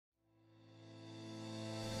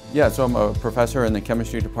Yeah, so I'm a professor in the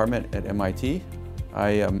chemistry department at MIT. I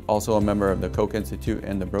am also a member of the Koch Institute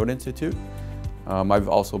and the Broad Institute. I've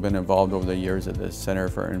also been involved over the years at the Center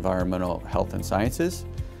for Environmental Health and Sciences.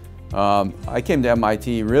 I came to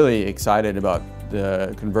MIT really excited about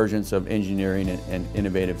the convergence of engineering and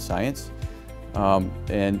innovative science.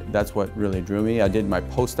 And that's what really drew me. I did my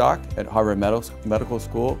postdoc at Harvard Medical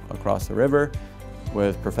School across the river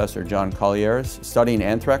with Professor John Collier's, studying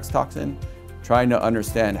anthrax toxin, trying to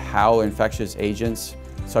understand how infectious agents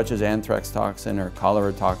such as anthrax toxin or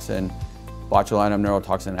cholera toxin, botulinum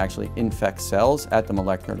neurotoxin actually infect cells at the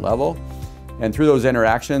molecular level. And through those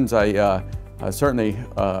interactions, I certainly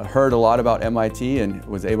heard a lot about MIT and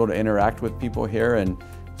was able to interact with people here, and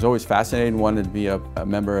it was always fascinating, wanted to be a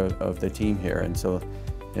member of the team here. And so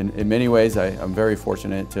in many ways, I'm very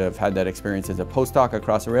fortunate to have had that experience as a postdoc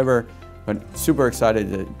across the river, but super excited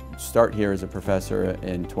to start here as a professor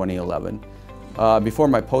in 2011. Before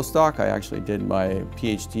my postdoc, I actually did my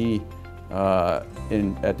PhD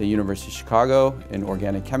at the University of Chicago in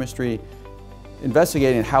organic chemistry,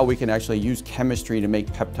 investigating how we can actually use chemistry to make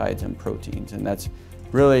peptides and proteins. And that's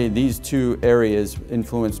really, these two areas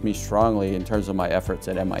influenced me strongly in terms of my efforts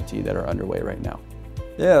at MIT that are underway right now.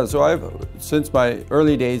 Yeah, so since my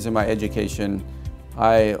early days in my education,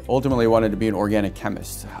 I ultimately wanted to be an organic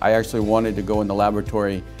chemist. I actually wanted to go in the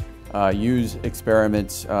laboratory, use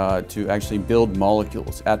experiments to actually build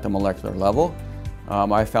molecules at the molecular level.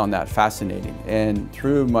 I found that fascinating. And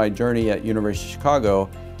through my journey at University of Chicago,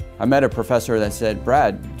 I met a professor that said,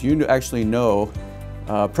 "Brad, do you actually know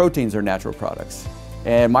proteins are natural products?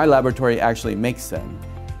 And my laboratory actually makes them."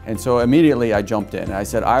 And so immediately I jumped in. I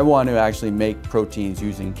said, I want to actually make proteins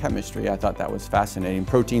using chemistry. I thought that was fascinating.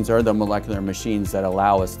 Proteins are the molecular machines that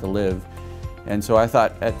allow us to live. And so I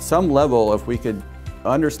thought at some level, if we could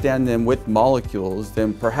understand them with molecules,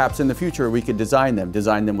 then perhaps in the future we could design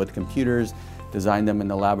them with computers, design them in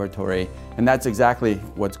the laboratory. And that's exactly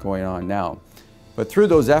what's going on now. But through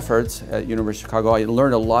those efforts at University of Chicago, I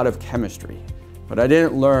learned a lot of chemistry, but I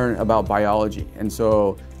didn't learn about biology. And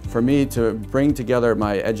so for me to bring together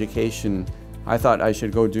my education, I thought I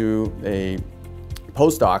should go do a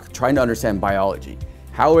postdoc trying to understand biology.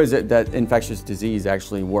 How is it that infectious disease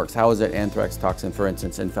actually works? How is it anthrax toxin, for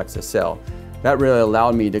instance, infects a cell? That really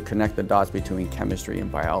allowed me to connect the dots between chemistry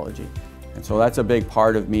and biology. And so that's a big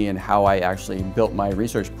part of me and how I actually built my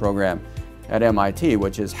research program at MIT,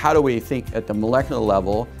 which is how do we think at the molecular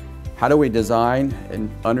level, how do we design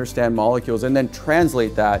and understand molecules and then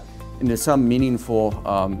translate that into some meaningful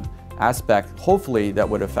aspect, hopefully that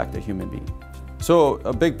would affect a human being. So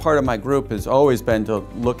a big part of my group has always been to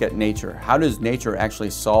look at nature. How does nature actually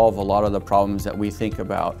solve a lot of the problems that we think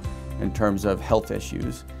about in terms of health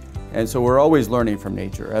issues? And so we're always learning from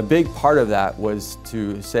nature. A big part of that was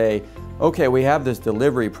to say, okay, we have this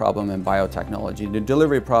delivery problem in biotechnology. The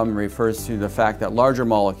delivery problem refers to the fact that larger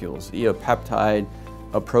molecules, a peptide,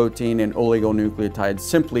 a protein, and oligonucleotides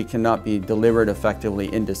simply cannot be delivered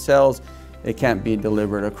effectively into cells. It can't be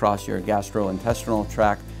delivered across your gastrointestinal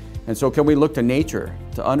tract. And so can we look to nature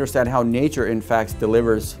to understand how nature in fact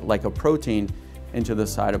delivers like a protein into the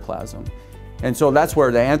cytoplasm? And so that's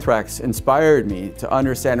where the anthrax inspired me to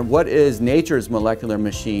understand what is nature's molecular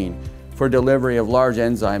machine for delivery of large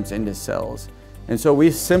enzymes into cells. And so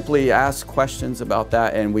we simply asked questions about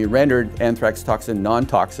that, and we rendered anthrax toxin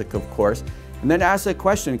non-toxic, of course, and then asked the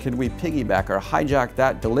question, could we piggyback or hijack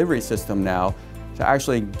that delivery system now to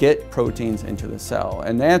actually get proteins into the cell?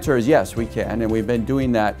 And the answer is yes, we can, and we've been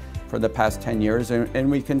doing that for the past 10 years,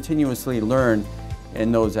 and we continuously learn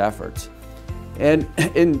in those efforts. And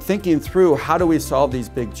in thinking through how do we solve these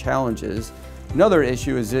big challenges, another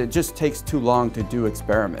issue is it just takes too long to do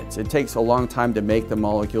experiments. It takes a long time to make the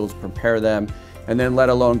molecules, prepare them, and then let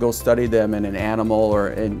alone go study them in an animal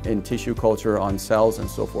or in tissue culture on cells and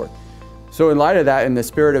so forth. So in light of that, in the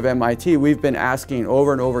spirit of MIT, we've been asking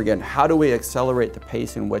over and over again, how do we accelerate the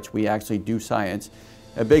pace in which we actually do science?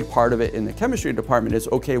 A big part of it in the chemistry department is,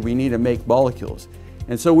 okay, we need to make molecules.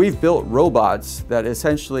 And so we've built robots that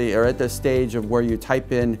essentially are at the stage of where you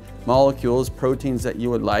type in molecules, proteins that you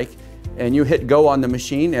would like, and you hit go on the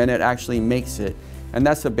machine and it actually makes it. And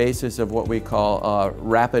that's the basis of what we call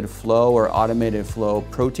rapid flow or automated flow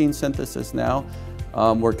protein synthesis now.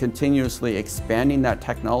 We're continuously expanding that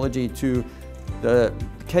technology to the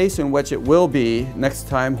case in which it will be next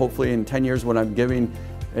time, hopefully in 10 years when I'm giving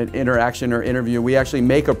an interaction or interview, we actually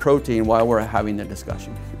make a protein while we're having the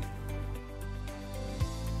discussion.